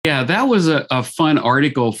Yeah, that was a fun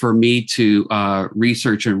article for me to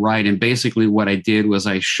research and write. And basically, what I did was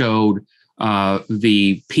I showed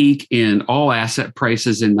the peak in all asset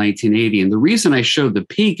prices in 1980. And the reason I showed the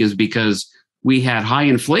peak is because we had high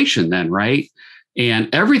inflation then, right?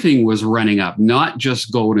 And everything was running up, not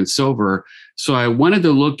just gold and silver. So I wanted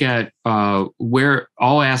to look at where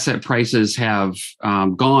all asset prices have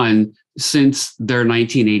gone since their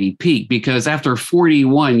 1980 peak, because after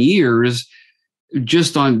 41 years,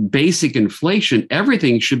 just on basic inflation,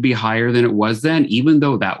 everything should be higher than it was then, even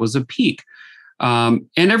though that was a peak. And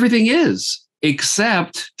everything is,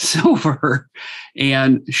 except silver.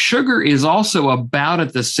 And sugar is also about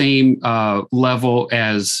at the same level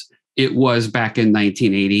as it was back in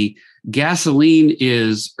 1980. Gasoline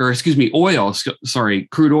is, or excuse me, oil, sorry,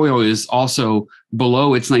 crude oil is also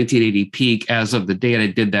below its 1980 peak as of the date I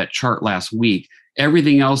did that chart last week.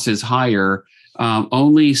 Everything else is higher.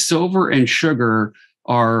 Only silver and sugar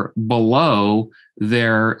are below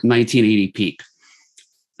their 1980 peak.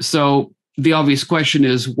 So the obvious question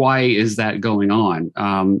is, why is that going on?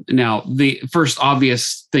 Now, the first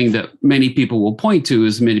obvious thing that many people will point to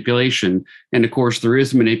is manipulation. And of course, there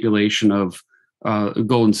is manipulation of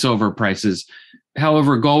gold and silver prices.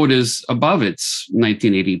 However, gold is above its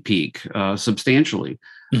 1980 peak substantially.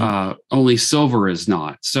 Only silver is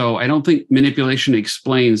not. So I don't think manipulation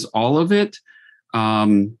explains all of it.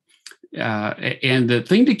 And the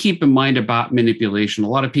thing to keep in mind about manipulation, a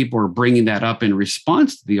lot of people are bringing that up in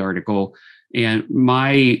response to the article. And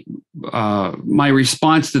my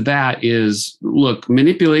response to that is, look,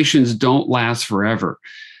 manipulations don't last forever.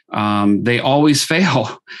 They always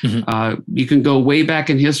fail. You can go way back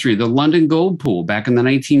in history. The London gold pool back in the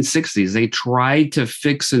 1960s, they tried to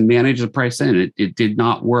fix and manage the price then. It did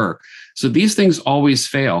not work. So these things always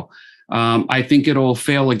fail. I think it'll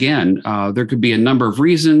fail again. There could be a number of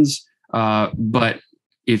reasons, but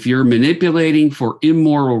if you're manipulating for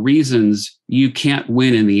immoral reasons, you can't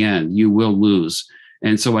win in the end. You will lose.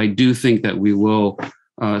 And so I do think that we will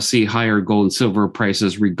see higher gold and silver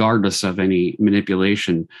prices regardless of any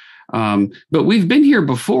manipulation. But we've been here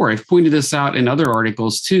before. I've pointed this out in other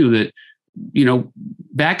articles too, that, you know,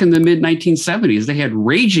 back in the mid 1970s, they had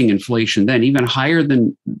raging inflation then, even higher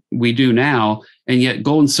than we do now. And yet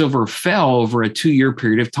gold and silver fell over a 2-year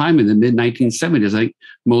period of time in the mid 1970s. I think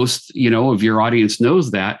most, of your audience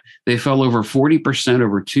knows that. They fell over 40%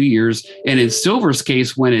 over 2 years. And in silver's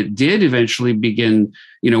case, when it did eventually begin,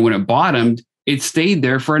 when it bottomed, it stayed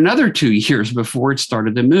there for another 2 years before it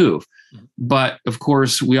started to move. But of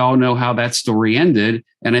course, we all know how that story ended.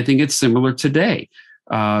 And I think it's similar today.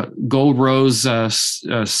 Gold rose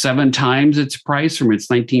 7 times its price from its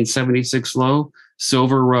 1976 low.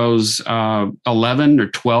 Silver rose 11 or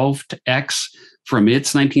 12x from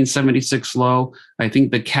its 1976 low. I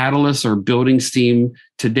think the catalysts are building steam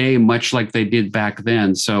today, much like they did back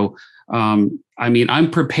then. So,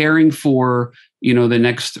 I'm preparing for, the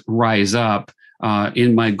next rise up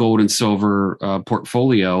in my gold and silver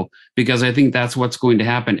portfolio, because I think that's what's going to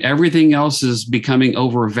happen. Everything else is becoming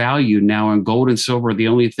overvalued now, and gold and silver are the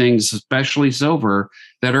only things, especially silver,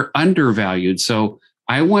 that are undervalued. So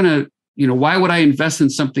I want to, why would I invest in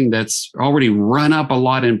something that's already run up a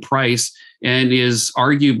lot in price and is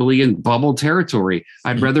arguably in bubble territory?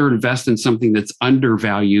 I'd rather invest in something that's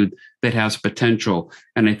undervalued, that has potential.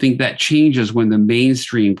 And I think that changes when the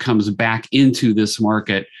mainstream comes back into this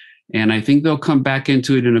market. And I think they'll come back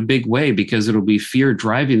into it in a big way, because it'll be fear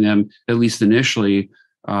driving them, at least initially,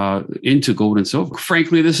 into gold and silver.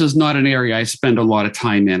 Frankly, this is not an area I spend a lot of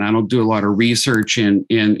time in. I don't do a lot of research in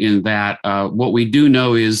that. What we do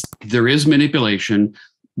know is there is manipulation.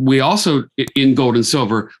 We also, in gold and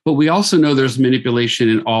silver, but we also know there's manipulation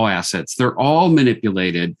in all assets. They're all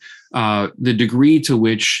manipulated. The degree to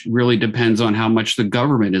which really depends on how much the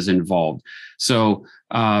government is involved. So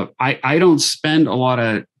I don't spend a lot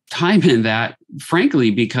of time in that,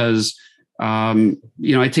 frankly, because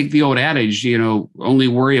I take the old adage, only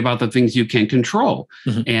worry about the things you can control.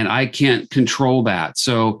 And I can't control that.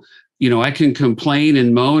 So, I can complain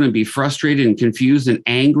and moan and be frustrated and confused and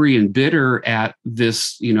angry and bitter at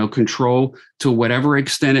this, control to whatever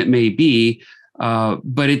extent it may be.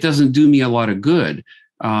 But it doesn't do me a lot of good.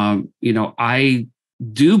 I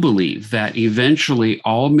do believe that eventually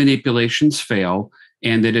all manipulations fail,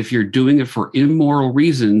 and that if you're doing it for immoral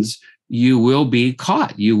reasons, you will be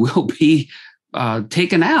caught. You will be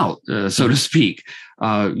taken out, so to speak.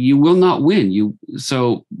 You will not win.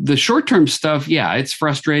 So the short-term stuff, yeah, it's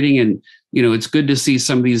frustrating, and it's good to see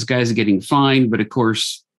some of these guys getting fined. But of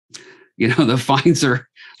course, the fines are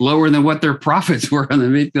lower than what their profits were on the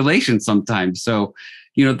manipulation sometimes. So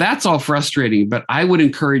that's all frustrating. But I would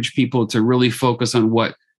encourage people to really focus on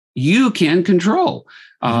what you can control.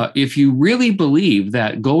 If you really believe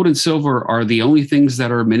that gold and silver are the only things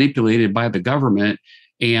that are manipulated by the government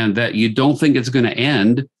and that you don't think it's going to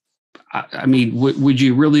end, I mean, would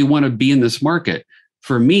you really want to be in this market?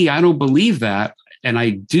 For me, I don't believe that. And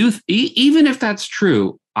I do, even if that's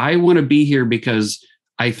true, I want to be here because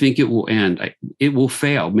I think it will end. It will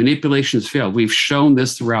fail. Manipulations fail. We've shown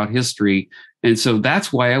this throughout history. And so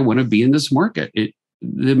that's why I want to be in this market.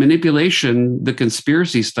 The manipulation, the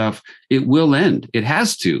conspiracy stuff, it will end. It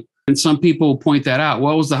has to. And some people point that out.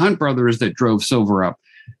 Well, it was the Hunt brothers that drove silver up.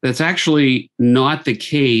 That's actually not the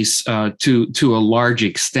case to a large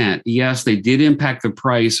extent. Yes, they did impact the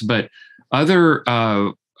price, but other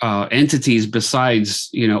entities besides,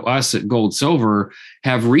 us at Gold Silver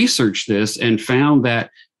have researched this and found that,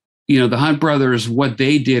 the Hunt brothers, what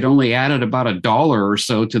they did only added about $1 or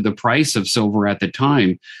so to the price of silver at the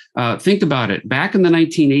time. Think about it. Back in the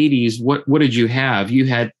 1980s, what did you have? You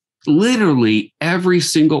had literally every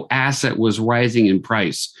single asset was rising in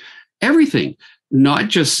price. Everything, not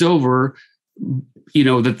just silver,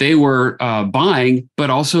 that they were buying, but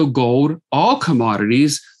also gold, all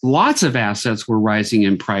commodities, lots of assets were rising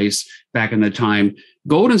in price back in the time.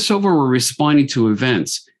 Gold and silver were responding to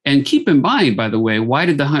events. And keep in mind, by the way, why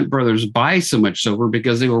did the Hunt brothers buy so much silver?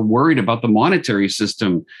 Because they were worried about the monetary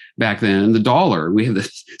system back then, the dollar. We have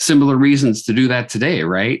the similar reasons to do that today,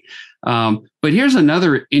 right? But here's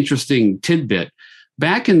another interesting tidbit.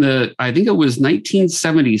 Back in I think it was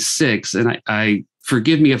 1976, and I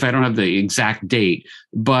forgive me if I don't have the exact date,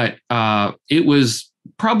 but it was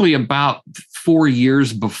probably about 4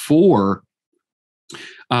 years before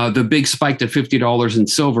the big spike to $50 in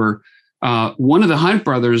silver. One of the Hunt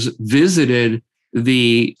brothers visited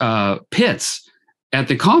the pits at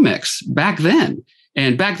the COMEX back then.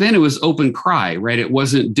 And back then it was open cry, right? It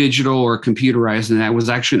wasn't digital or computerized. And that was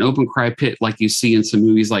actually an open cry pit like you see in some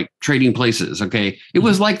movies like Trading Places, okay? It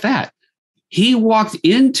was like that. He walked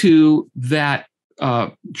into that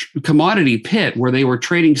commodity pit where they were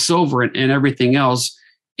trading silver and everything else.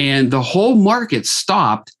 And the whole market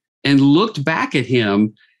stopped and looked back at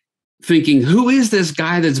him thinking, who is this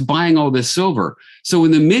guy that's buying all this silver? So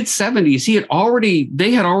in the mid 70s,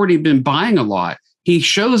 they had already been buying a lot. He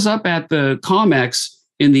shows up at the COMEX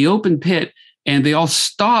in the open pit and they all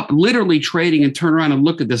stop literally trading and turn around and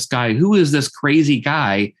look at this guy. Who is this crazy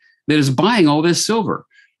guy that is buying all this silver?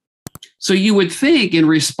 So you would think in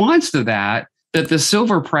response to that the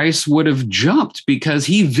silver price would have jumped because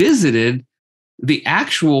he visited the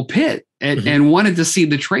actual pit and wanted to see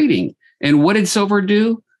the trading. And what did silver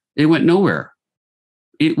do? It went nowhere.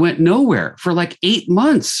 It went nowhere for like 8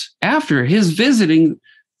 months after his visiting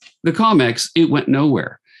the COMEX. It went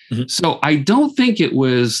nowhere. So I don't think it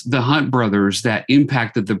was the Hunt brothers that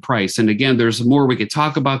impacted the price. And again, there's more we could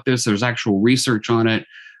talk about this. There's actual research on it.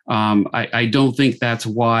 I don't think that's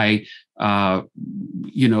why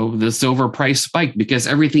the silver price spiked, because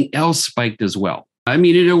everything else spiked as well. I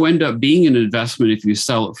mean, it'll end up being an investment if you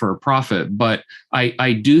sell it for a profit. But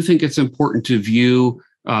I do think it's important to view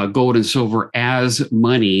gold and silver as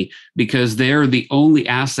money, because they're the only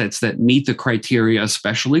assets that meet the criteria,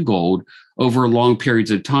 especially gold, over long periods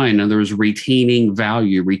of time. And there's retaining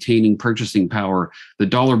value, retaining purchasing power. The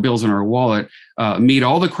dollar bills in our wallet meet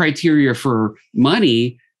all the criteria for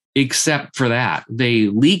money, except for that. They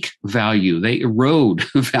leak value, they erode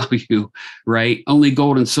value, right? Only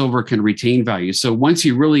gold and silver can retain value. So once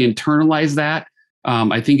you really internalize that,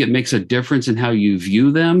 I think it makes a difference in how you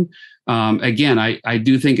view them. Again, I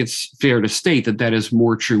do think it's fair to state that is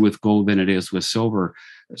more true with gold than it is with silver.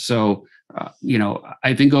 So,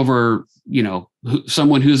 I think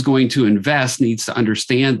someone who's going to invest needs to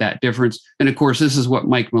understand that difference. And of course, this is what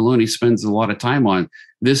Mike Maloney spends a lot of time on.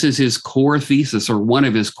 This is his core thesis, or one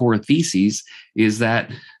of his core theses, is that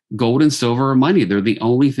gold and silver are money. They're the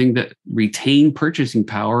only thing that retain purchasing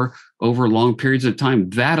power over long periods of time.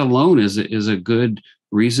 That alone is a good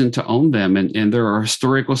reason to own them. And there are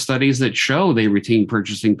historical studies that show they retain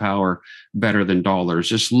purchasing power better than dollars.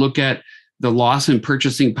 Just look at the loss in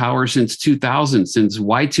purchasing power since 2000, since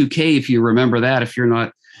Y2K, if you remember that, if you're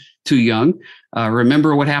not too young.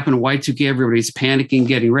 Remember what happened in Y2K? Everybody's panicking,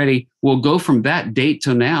 getting ready. We'll go from that date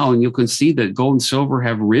to now, and you can see that gold and silver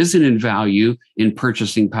have risen in value in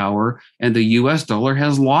purchasing power, and the US dollar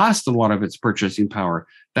has lost a lot of its purchasing power.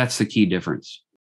 That's the key difference.